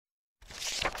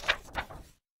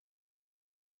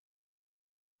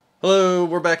Hello,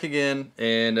 we're back again,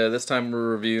 and this time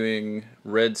we're reviewing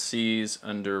Red Seas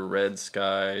Under Red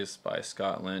Skies by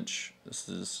Scott Lynch. This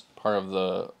is part of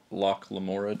the Locke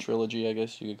Lamora trilogy, I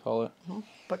guess you could call it.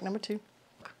 Book number 2.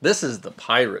 This is the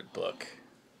pirate book.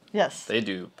 Yes. They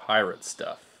do pirate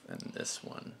stuff in this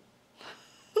one.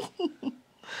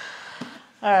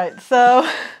 Alright, so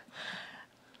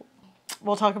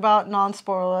we'll talk about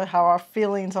non-spoiler, how our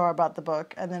feelings are about the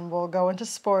book, and then we'll go into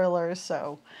spoilers,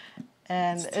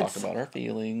 Let's talk about our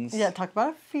feelings. Yeah, talk about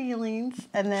our feelings,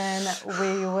 and then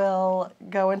we will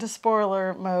go into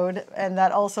spoiler mode, and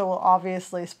that also will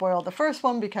obviously spoil the first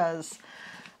one because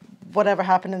whatever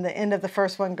happened in the end of the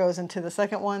first one goes into the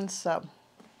second one, so.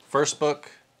 First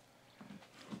book,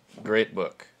 great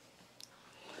book.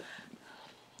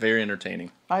 Very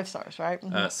entertaining. 5 stars, right?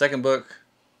 Mm-hmm. Second book,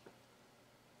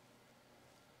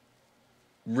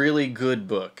 really good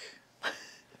book.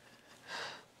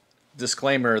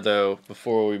 Disclaimer, though,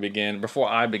 before I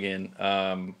begin,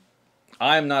 I'm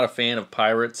not a fan of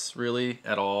pirates, really,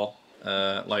 at all.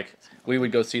 Like, we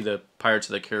would go see the Pirates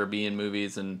of the Caribbean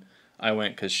movies, and I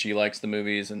went because she likes the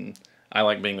movies, and I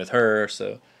like being with her,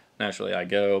 so naturally I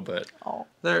go, but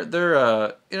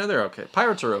they're okay.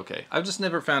 Pirates are okay. I've just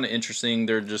never found it interesting.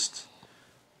 They're just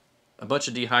a bunch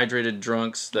of dehydrated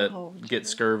drunks that get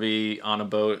scurvy on a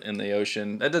boat in the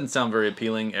ocean. That doesn't sound very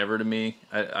appealing ever to me.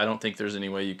 I don't think there's any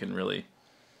way you can really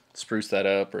spruce that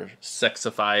up or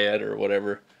sexify it or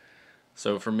whatever.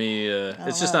 So for me,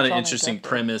 it's just not an interesting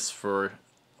premise for,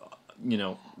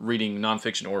 reading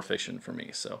nonfiction or fiction for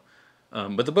me. So,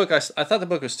 but the book, I thought the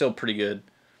book was still pretty good.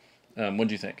 What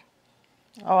do you think?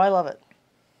 Oh, I love it.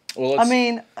 Well,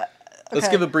 let's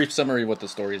give a brief summary of what the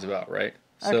story is about, right?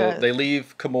 So they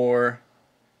leave Comore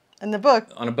in the book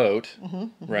on a boat,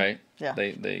 mm-hmm. right? Yeah.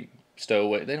 They stow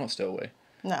away. They don't stow away.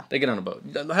 No. They get on a boat.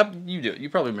 How you do it? You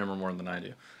probably remember more than I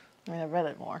do. I mean, I read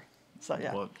it more, so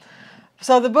yeah. Well,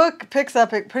 so the book picks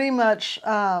up. It pretty much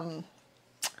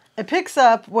it picks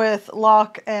up with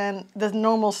Locke and the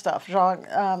normal stuff,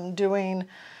 Jean doing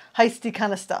heisty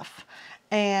kind of stuff,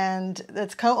 and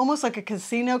it's almost like a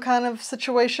casino kind of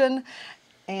situation.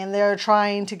 And they're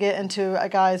trying to get into a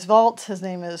guy's vault. His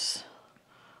name is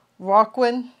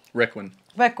Requin.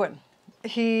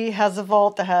 He has a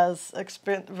vault that has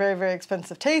very, very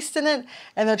expensive taste in it.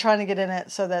 And they're trying to get in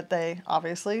it so that they,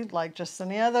 obviously, like just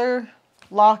any other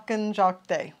Locke and Jacques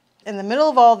Day. In the middle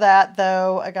of all that,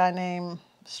 though, a guy named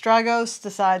Stragos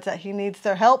decides that he needs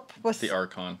their help with... The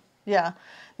Archon. Yeah.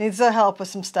 Needs their help with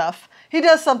some stuff. He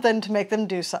does something to make them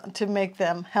do something, to make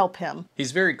them help him.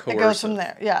 He's very coercive. It goes from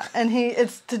there, yeah. And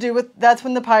it's to do with, that's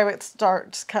when the pirate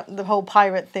starts, the whole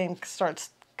pirate thing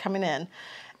starts coming in.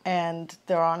 And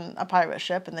they're on a pirate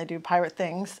ship, and they do pirate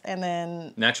things, and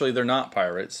then... Naturally, they're not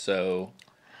pirates, so...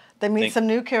 They meet some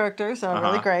new characters that are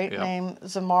really great, named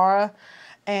Zamara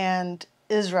and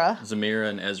Isra. Zamira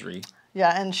and Esri.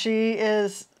 Yeah, and she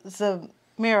is...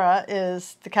 Zamira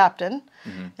is the captain,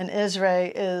 and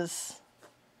Esri is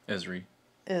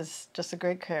just a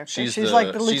great character. She's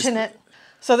like the lieutenant.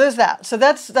 So there's that. So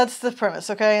that's the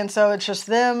premise, okay? And so it's just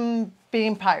them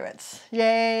being pirates.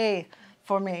 Yay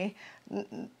for me.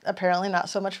 Apparently not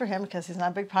so much for him because he's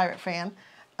not a big pirate fan.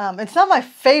 It's not my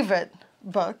favorite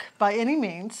book by any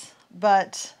means,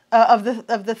 but of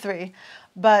the three.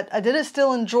 But I did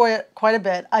still enjoy it quite a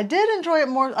bit. I did enjoy it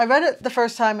more. I read it the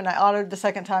first time and I audioed the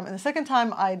second time. And the second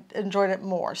time I enjoyed it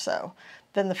more so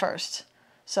than the first.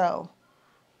 So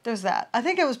there's that. I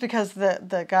think it was because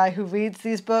the guy who reads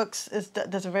these books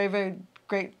does a very, very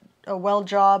great, well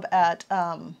job at...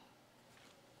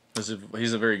 He's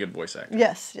a very good voice actor.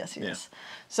 Yes, he is.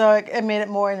 So it made it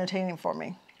more entertaining for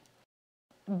me.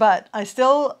 But I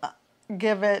still...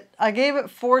 I gave it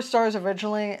 4 stars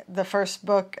originally. The first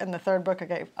book and the third book I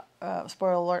gave,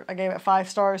 spoiler alert, I gave it 5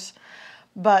 stars.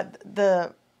 But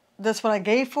this one I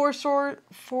gave 4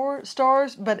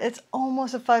 stars, but it's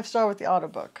almost a 5-star with the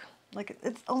audiobook. Like,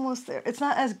 it's almost there. It's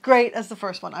not as great as the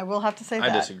first one. I will have to say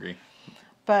that. I disagree.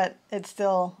 But it's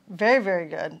still very, very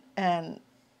good. And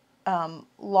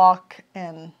Locke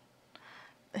and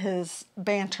his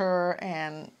banter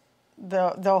and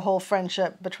the whole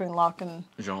friendship between Locke and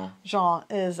Jean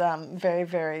is very,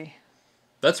 very...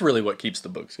 That's really what keeps the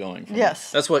books going for me.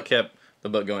 That's what kept the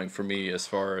book going for me as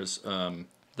far as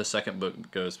the second book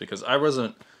goes, because I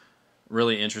wasn't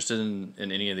really interested in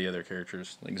any of the other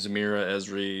characters. Like Zamira,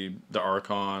 Esri, the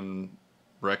Archon,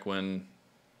 Requin,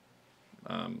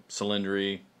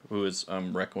 Cylindri, who is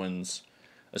Requin's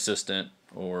assistant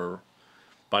or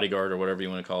bodyguard or whatever you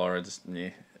want to call her. I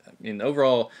mean,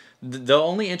 overall, the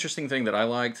only interesting thing that I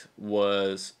liked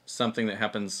was something that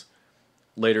happens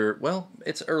later. Well,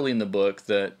 it's early in the book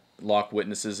that Locke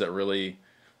witnesses that really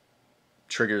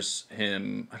triggers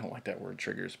him. I don't like that word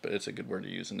triggers, but it's a good word to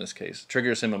use in this case.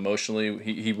 Triggers him emotionally.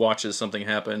 He watches something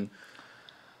happen.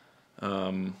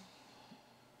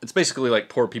 It's basically like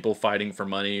poor people fighting for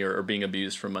money or being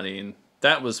abused for money, and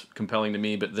that was compelling to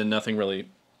me. But then nothing really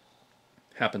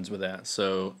happens with that.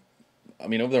 So, I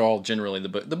mean, overall, generally the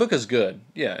book is good.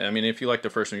 Yeah, I mean, if you like the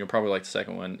first one, you'll probably like the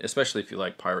second one, especially if you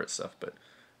like pirate stuff. But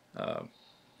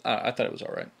I thought it was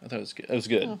all right. I thought it was good. It was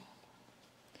good.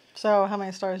 So, how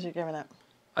many stars are you giving it?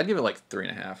 I'd give it like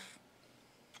 3.5.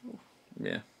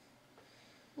 Yeah.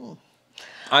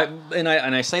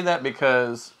 I say that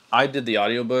because I did the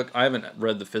audiobook. I haven't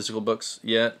read the physical books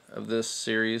yet of this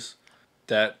series.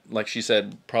 That, like she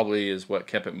said, probably is what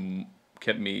kept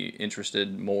me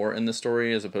interested more in the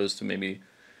story as opposed to maybe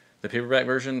the paperback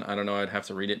version. I don't know. I'd have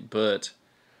to read it, but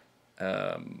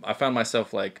I found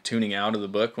myself like tuning out of the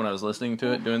book when I was listening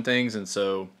to it, doing things, and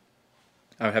so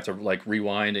I would have to like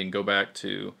rewind and go back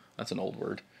to, that's an old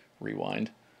word,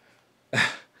 rewind,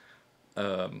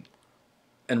 and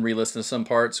re-listen to some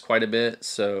parts quite a bit.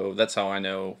 So that's how I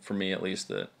know, for me at least,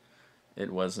 that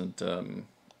it wasn't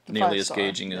nearly as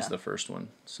engaging as the first one.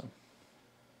 So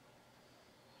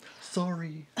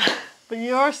sorry. But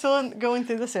you are still going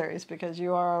through the series because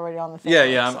you are already on the third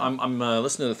one. Yeah, so. I'm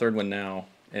listening to the third one now,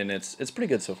 and it's pretty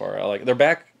good so far. I like, they're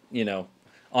back,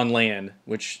 on land,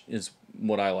 which is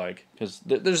what I like, because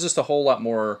there's just a whole lot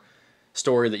more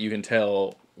story that you can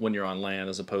tell when you're on land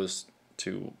as opposed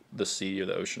to the sea or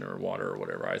the ocean or water or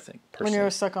whatever, I think, personally. When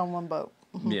you're stuck on one boat.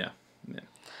 Mm-hmm. Yeah.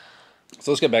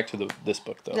 So let's get back to this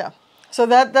book, though. Yeah. So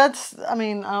that's, I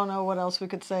mean, I don't know what else we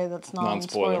could say that's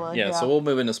non-spoiler. Yeah, so we'll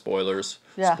move into spoilers.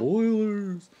 Yeah.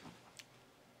 Spoilers!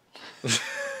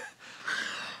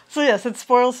 So yes, it's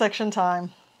spoil section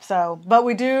time. So, but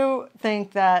we do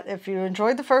think that if you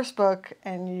enjoyed the first book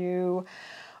and you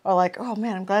are like, oh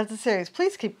man, I'm glad it's a series,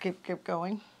 please keep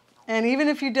going. And even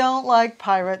if you don't like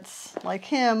pirates like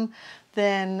him,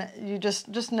 then you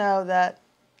just know that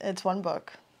it's one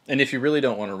book. And if you really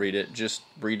don't want to read it, just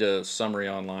read a summary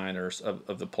online or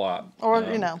of the plot. Or,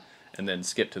 and then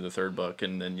skip to the third book,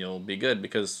 and then you'll be good,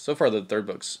 because so far the third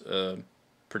book's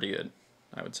pretty good,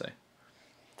 I would say.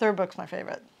 Third book's my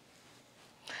favorite.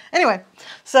 Anyway,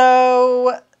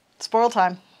 so spoil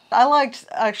time. I liked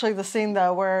actually the scene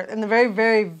though where in the very,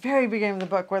 very, very beginning of the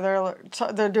book where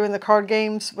they're doing the card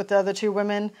games with the other two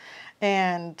women,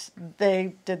 and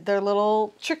they did their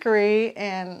little trickery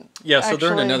and so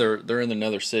they're in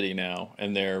another city now,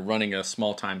 and they're running a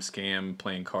small time scam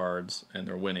playing cards, and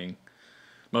they're winning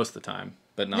most of the time,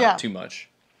 but not too much.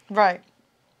 Right.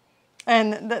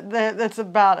 And that's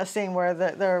about a scene where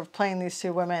they're playing these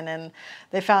two women, and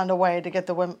they found a way to get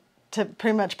the women to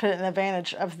pretty much put an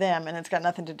advantage of them, and it's got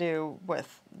nothing to do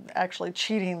with actually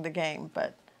cheating the game,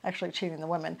 but actually cheating the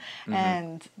women. Mm-hmm.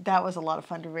 And that was a lot of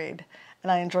fun to read,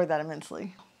 and I enjoyed that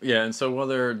immensely. Yeah, and so while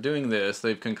they're doing this,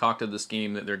 they've concocted the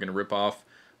scheme that they're going to rip off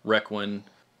Requin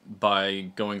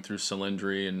by going through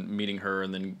Cylindri and meeting her,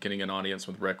 and then getting an audience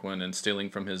with Requin and stealing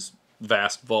from his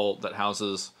vast vault that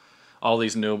houses all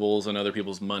these nobles and other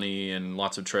people's money and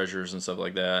lots of treasures and stuff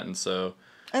like that. And so,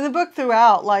 and the book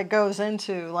throughout like goes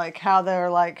into like how they're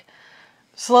like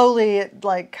slowly it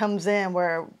like comes in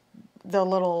where the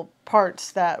little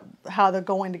parts that how they're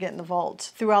going to get in the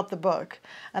vault throughout the book,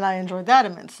 and I enjoyed that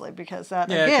immensely because that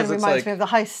again reminds me of the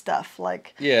heist stuff.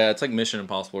 Like it's like Mission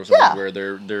Impossible or something where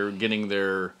they're getting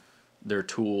their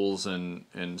tools and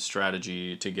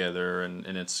strategy together, and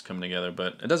it's coming together,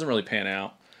 but it doesn't really pan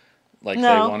out like they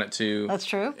want it to. That's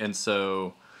true. And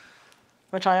so,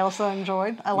 which I also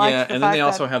enjoyed. I liked the fact and then they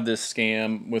also have this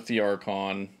scam with the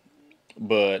Archon,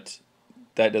 but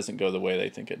that doesn't go the way they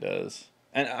think it does.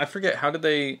 And I forget, how did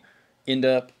they end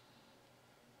up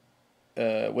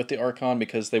with the Archon,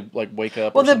 because they like wake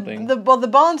up or something? The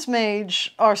Bonds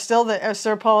Mage are still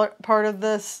part of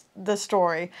the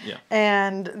story. Yeah.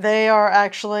 And they are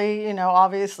actually,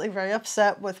 obviously very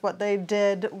upset with what they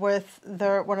did with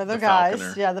one of their guys.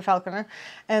 Falconer. Yeah, the Falconer.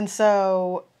 And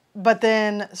so, but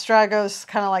then Stragos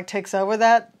kind of like takes over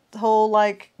that whole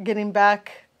like getting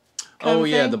back kind of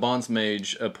thing. The Bonds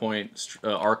Mage appoint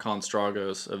Archon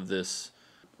Stragos of this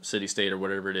city-state or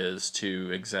whatever it is to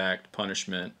exact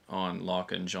punishment on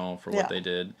Locke and Jean for what they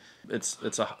did.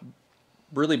 It's a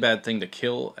really bad thing to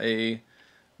kill a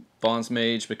Bonds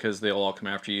Mage because they'll all come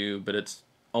after you, but it's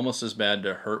almost as bad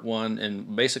to hurt one.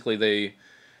 And basically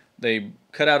they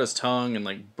cut out his tongue and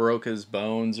like broke his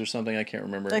bones or something. I can't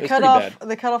remember. They cut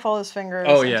off all his fingers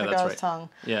and took out his tongue.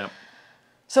 Yeah.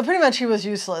 So pretty much he was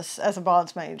useless as a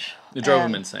Bonds Mage. It drove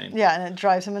him insane. Yeah, and it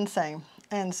drives him insane.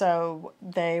 And so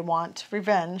they want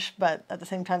revenge, but at the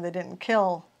same time they didn't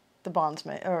kill the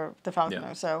Bondsman or the Falconer.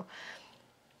 Yeah. So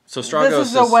So Stragos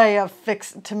this is a way of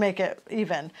to make it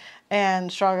even. And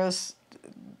Stragos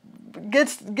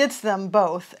gets them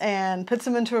both and puts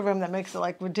them into a room that makes it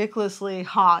like ridiculously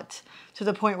hot to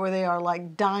the point where they are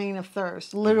like dying of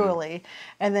thirst, literally.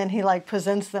 And then he like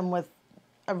presents them with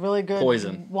a really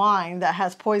good wine that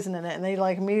has poison in it, and they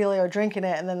like immediately are drinking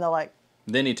it, and then they're like.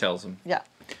 Then he tells them. Yeah.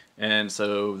 And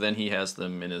so then he has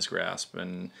them in his grasp,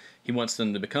 and he wants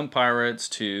them to become pirates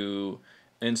to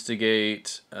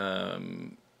instigate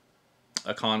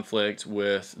a conflict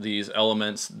with these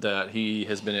elements that he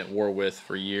has been at war with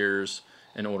for years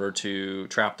in order to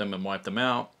trap them and wipe them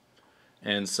out.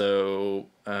 And so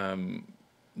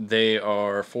they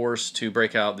are forced to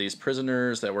break out these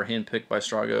prisoners that were handpicked by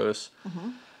Stragos.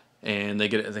 And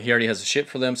he already has a ship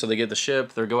for them, so they get the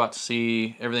ship, they go out to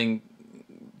sea, everything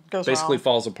basically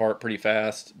falls apart pretty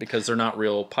fast because they're not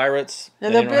real pirates. Yeah,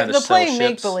 they're playing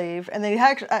make-believe, and they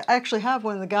actually have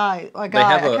one of the guy, I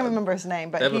can't remember his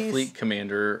name, but they have a fleet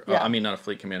commander, I mean not a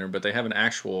fleet commander, but they have an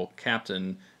actual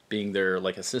captain being their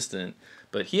like assistant,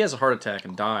 but he has a heart attack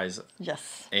and dies.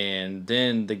 Yes. And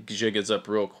then the jig is up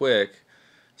real quick.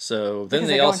 So then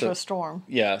they also go into a storm.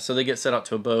 Yeah, so they get set out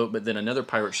to a boat, but then another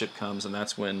pirate ship comes, and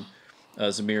that's when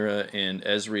Zamira and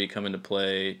Ezri come into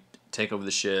play, take over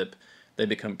the ship. They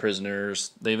become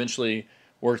prisoners. They eventually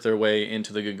work their way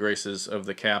into the good graces of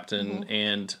the captain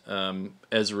and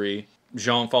Ezri.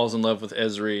 Jean falls in love with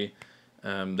Ezri.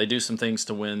 They do some things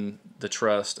to win the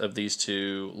trust of these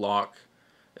two. Locke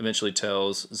eventually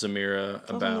tells Zamira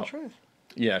about. Tells him the truth.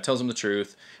 Yeah, tells him the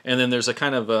truth. And then there's a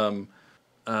kind of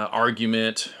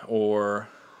argument or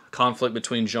conflict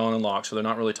between Jean and Locke, so they're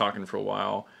not really talking for a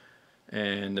while.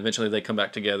 And eventually they come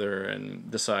back together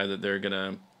and decide that they're going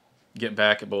to get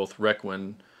back at both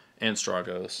Requin and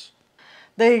Stragos.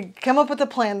 They come up with a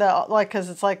plan that, like, because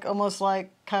it's like almost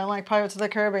like kind of like Pirates of the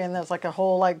Caribbean. There's like a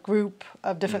whole like group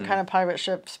of different kind of pirate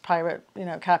ships,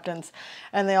 captains,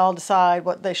 and they all decide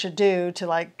what they should do to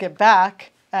like get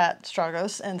back at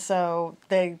Stragos. And so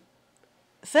they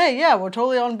say, yeah, we're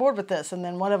totally on board with this. And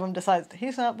then one of them decides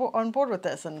he's not on board with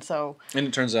this. And so... And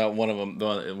it turns out one of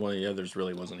the others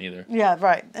really wasn't either. Yeah,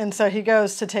 right. And so he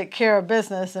goes to take care of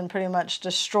business and pretty much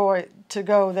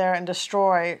go there and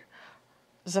destroy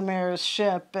Zamira's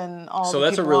ship and all the people. So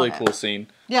that's a really cool scene.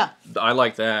 Yeah. I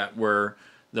like that, where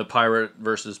the pirate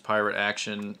versus pirate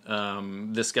action.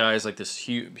 This guy is like this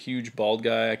huge bald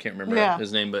guy. I can't remember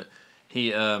his name, but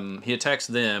he attacks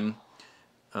them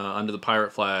under the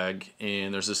pirate flag,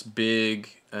 and there's this big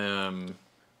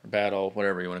battle,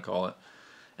 whatever you want to call it.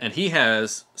 And he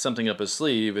has something up his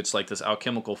sleeve. It's like this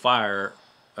alchemical fire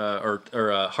or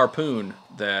a harpoon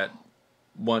that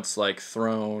once like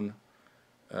thrown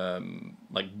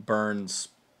like burns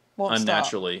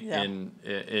unnaturally, and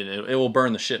it will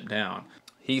burn the ship down.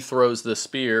 He throws the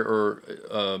spear, or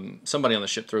somebody on the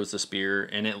ship throws the spear,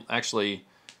 and it actually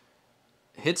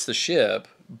hits the ship.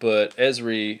 But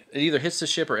Ezri, it either hits the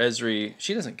ship or Ezri,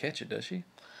 she doesn't catch it, does she?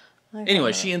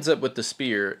 Anyway, she ends up with the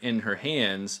spear in her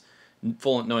hands,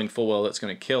 knowing full well it's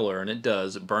going to kill her, and it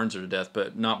does. It burns her to death,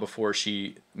 but not before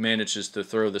she manages to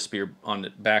throw the spear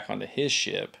back onto his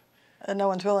ship. And no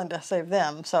one's willing to save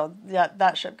them, so yeah,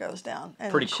 that ship goes down.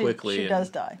 And pretty quickly. She does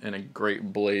die. In a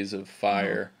great blaze of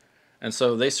fire. And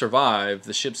so they survive.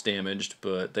 The ship's damaged,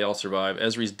 but they all survive.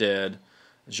 Ezri's dead.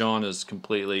 Jean is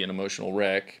completely an emotional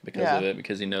wreck because of it,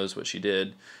 because he knows what she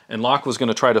did. And Locke was going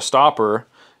to try to stop her,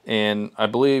 and I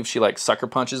believe she like sucker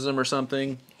punches him or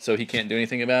something, so he can't do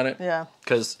anything about it. Yeah.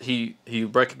 Because he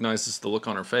recognizes the look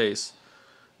on her face,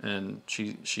 and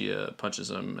she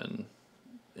punches him and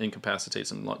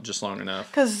incapacitates him just long enough.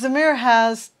 Because Zamira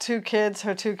has two kids.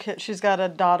 She's got a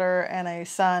daughter and a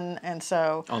son, and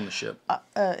so on the ship,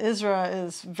 Isra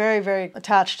is very, very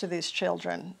attached to these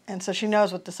children, and so she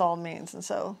knows what this all means, and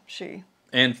so she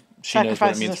knows what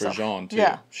it means for Jean too.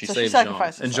 Yeah, she saves Jean,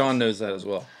 and Jean knows that as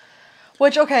well.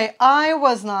 Which, okay, I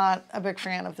was not a big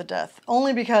fan of the death,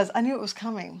 only because I knew it was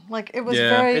coming. Like it was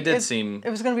it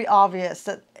was going to be obvious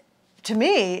that. To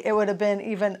me, it would have been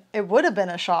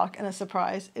a shock and a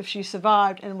surprise if she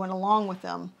survived and went along with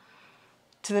them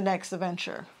to the next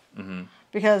adventure.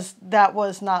 Because that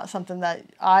was not something that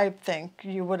I think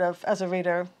you would have, as a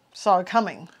reader, saw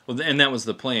coming. Well, and that was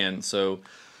the plan. So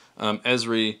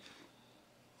Ezri,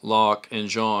 Locke, and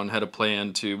Jean had a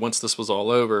plan to, once this was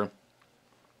all over,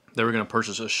 they were going to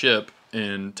purchase a ship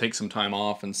and take some time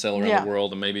off and sail around the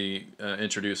world and maybe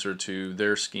introduce her to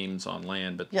their schemes on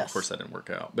land. But of course that didn't work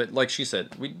out. But like she said,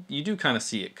 you do kind of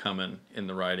see it coming in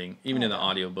the writing, even in the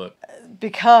audiobook.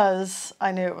 Because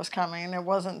I knew it was coming. It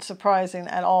wasn't surprising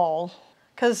at all.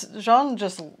 Because Jean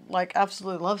just like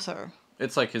absolutely loves her.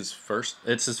 It's like his first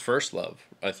love,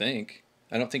 I think.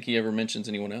 I don't think he ever mentions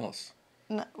anyone else.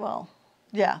 No, well,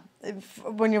 yeah.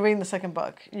 When you're reading the second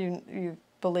book, you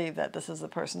believe that this is the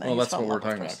person that he's that's fell what in we're love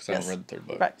with talking about, because I haven't read the third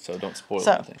book. Right. So don't spoil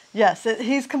anything. Yes,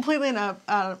 he's completely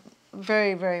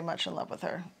very, very much in love with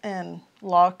her. And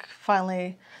Locke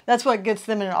finally, that's what gets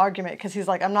them in an argument, because he's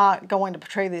like, I'm not going to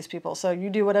betray these people, so you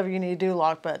do whatever you need to do,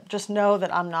 Locke, but just know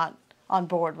that I'm not on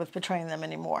board with betraying them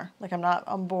anymore. Like, I'm not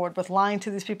on board with lying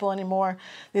to these people anymore.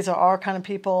 These are our kind of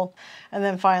people. And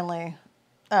then finally,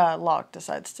 Locke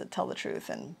decides to tell the truth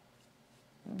and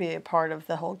be a part of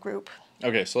the whole group.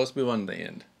 Okay, so let's move on to the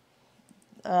end.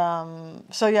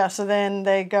 So then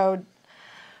they go,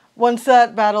 once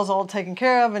that battle's all taken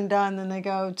care of and done, then they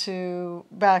go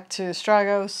back to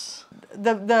Stragos.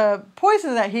 The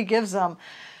poison that he gives them,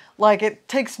 like, it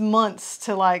takes months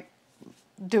to, like,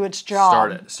 do its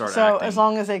job. Start so acting. As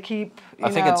long as they keep, I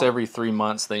think it's every 3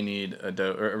 months they need a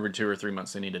dose, or every 2 or 3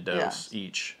 months they need a dose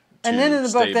each. And then in the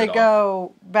book they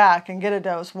go back and get a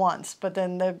dose once, but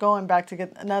then they're going back to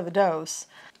get another dose.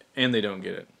 And they don't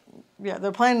get it. Yeah,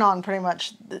 they're planning on pretty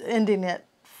much ending it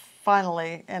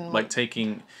finally. And like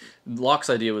taking, Locke's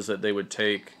idea was that they would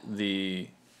take the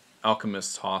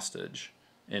alchemists hostage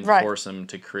and force them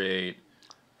to create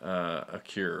a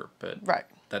cure, but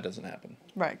that doesn't happen.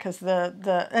 Right, because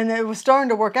and it was starting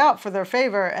to work out for their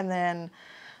favor, and then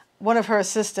one of her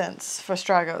assistants for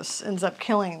Stragos ends up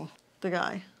killing the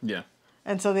guy. Yeah.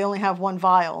 And so they only have one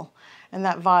vial, and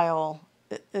that vial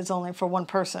is only for one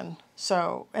person.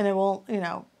 So, and it won't,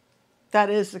 that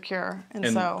is the cure.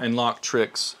 And Locke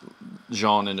tricks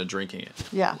Jean into drinking it.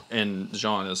 Yeah. And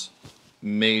Jean is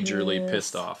majorly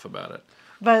pissed off about it.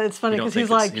 But it's funny because he's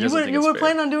like, you were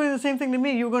planning on doing the same thing to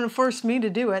me. You were going to force me to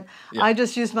do it. Yeah. I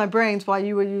just used my brains while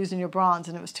you were using your bronze,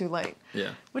 and it was too late.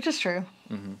 Yeah. Which is true.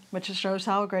 Mm-hmm. Which just shows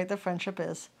how great their friendship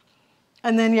is.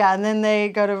 And then they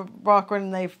go to Rockwood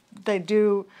and they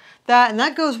do that, and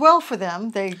that goes well for them.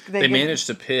 They manage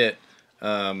to pit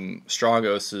Archon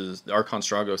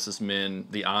Stragos's men,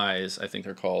 the Eyes, I think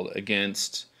they're called,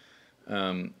 against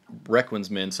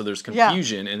Reckwin's men. So there's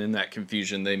confusion, and in that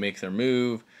confusion they make their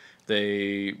move.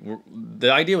 The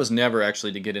idea was never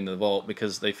actually to get into the vault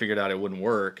because they figured out it wouldn't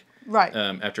work. Right.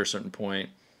 After a certain point,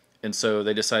 and so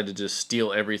they decided to just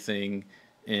steal everything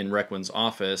in Reckwin's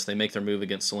office. They make their move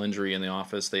against Cylindri in the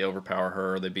office. They overpower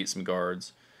her. They beat some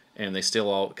guards, and they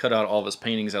cut out all of his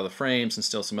paintings out of the frames and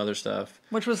steal some other stuff.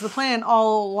 Which was the plan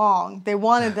all along. They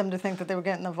wanted them to think that they were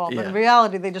getting the vault, but in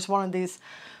reality, they just wanted these.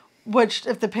 Which,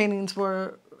 if the paintings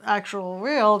were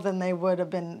real, then they would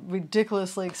have been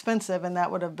ridiculously expensive, and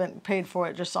that would have been paid for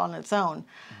it just on its own.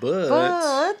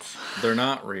 But they're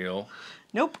not real.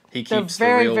 Nope. He keeps they're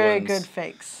very, the real very ones good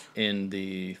fakes in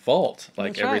the vault,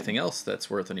 like everything else that's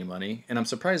worth any money. And I'm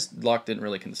surprised Locke didn't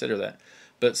really consider that.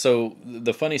 But so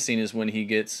the funny scene is when he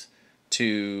gets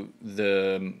to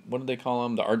the, what did they call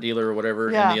him? The art dealer or whatever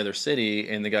in the other city.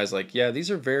 And the guy's like, yeah,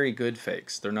 these are very good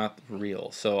fakes. They're not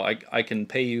real. So I can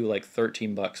pay you like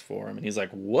 $13 for them. And he's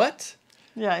like, what?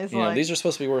 Yeah, he's like, these are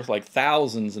supposed to be worth like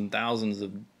thousands and thousands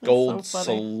of gold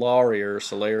solari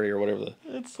or whatever the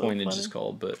coinage is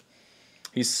called. But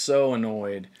he's so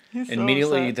annoyed.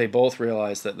 Immediately, they both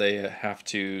realize that they have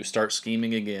to start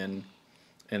scheming again,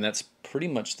 and that's pretty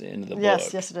much the end of the book.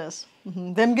 Yes, it is.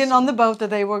 Mm-hmm. Them getting on the boat that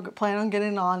they were planning on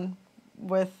getting on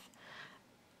with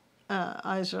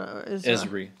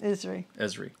Esri.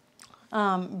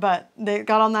 But they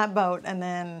got on that boat, and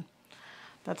then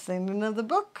that's the end of the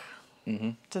book.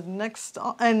 Mm-hmm. To the next,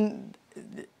 and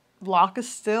Locke is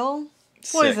still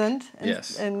poisoned. And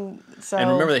so. And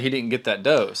remember that he didn't get that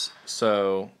dose,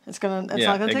 so it's not gonna take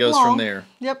long. It goes from there.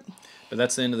 Yep. But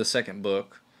that's the end of the second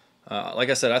book. Like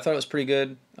I said, I thought it was pretty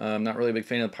good. I'm not really a big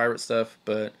fan of the pirate stuff,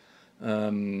 but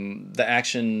the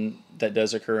action that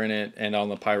does occur in it and on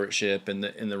the pirate ship and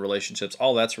in the relationships,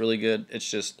 all that's really good. It's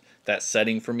just that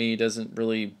setting for me doesn't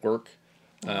really work.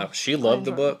 She loved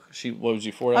the book. What was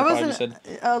you, 4 out of 5, you said?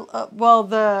 Well,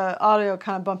 the audio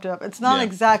kind of bumped it up. It's not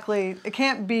exactly, it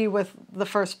can't be with the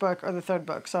first book or the third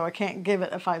book, so I can't give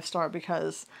it a 5-star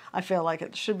because I feel like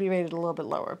it should be rated a little bit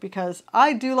lower, because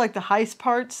I do like the heist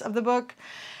parts of the book,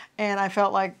 and I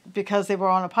felt like because they were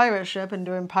on a pirate ship and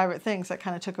doing pirate things, that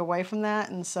kind of took away from that,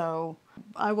 and so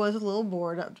I was a little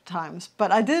bored at times.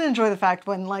 But I did enjoy the fact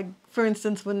when, like, for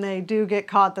instance, when they do get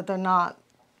caught that they're not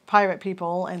pirate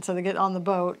people, and so they get on the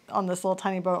boat, on this little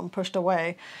tiny boat, and pushed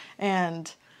away,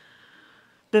 and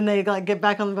then they like get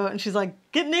back on the boat, and she's like,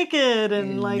 get naked,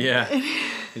 and like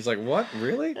he's like, what,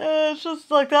 really? It's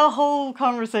just like that whole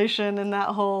conversation and that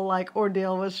whole like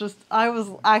ordeal was just, I was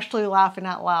actually laughing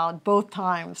out loud both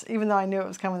times, even though I knew it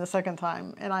was coming the second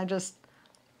time, and I just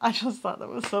thought that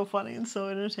was so funny and so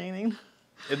entertaining.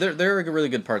 There are really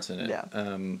good parts in it.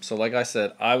 Yeah. So like I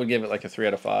said, I would give it like a 3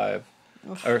 out of 5,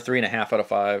 or 3.5 out of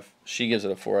 5. She gives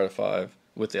it a 4 out of 5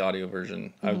 with the audio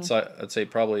version. I'd say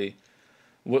probably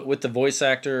with the voice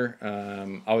actor,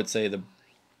 I would say the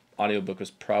audiobook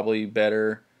was probably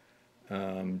better.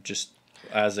 Just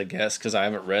as a guess, because I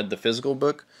haven't read the physical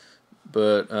book.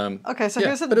 But okay, so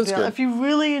here's the deal. If you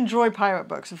really enjoy pirate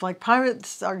books, if like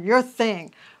pirates are your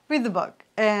thing, read the book.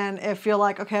 And if you're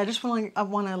like, okay, I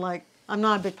want to like, I'm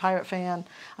not a big pirate fan.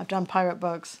 I've done pirate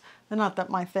books. They're not that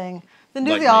my thing. Then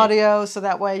do the audio, so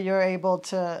that way you're able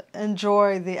to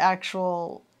enjoy the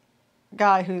actual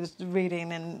guy who's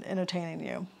reading and entertaining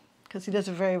you, because he does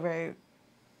a very, very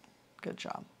good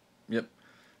job. Yep.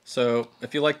 So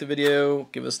if you like the video,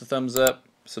 give us the thumbs up.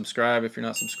 Subscribe if you're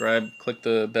not subscribed. Click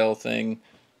the bell thing.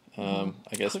 I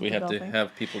guess we have to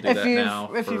have people do that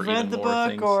now. If you've read the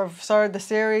book or started the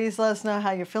series, let us know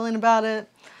how you're feeling about it.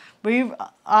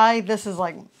 This is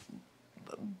like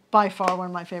by far one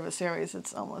of my favorite series.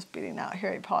 It's almost beating out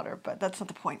Harry Potter, but that's not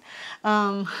the point.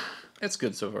 It's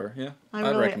good so far. Yeah,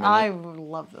 I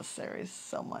love this series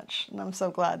so much, and I'm so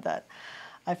glad that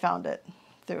I found it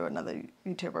through another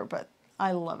YouTuber. But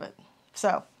I love it.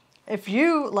 So if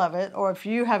you love it, or if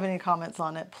you have any comments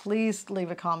on it, please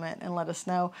leave a comment and let us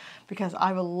know, because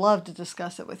I would love to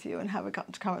discuss it with you and have a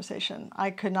conversation. I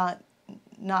could not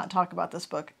talk about this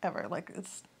book ever. Like,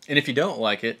 it's. And if you don't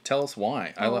like it, tell us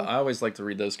why. I always like to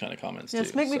read those kind of comments too.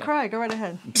 Make me cry. Go right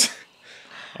ahead.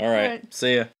 All right.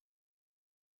 See ya.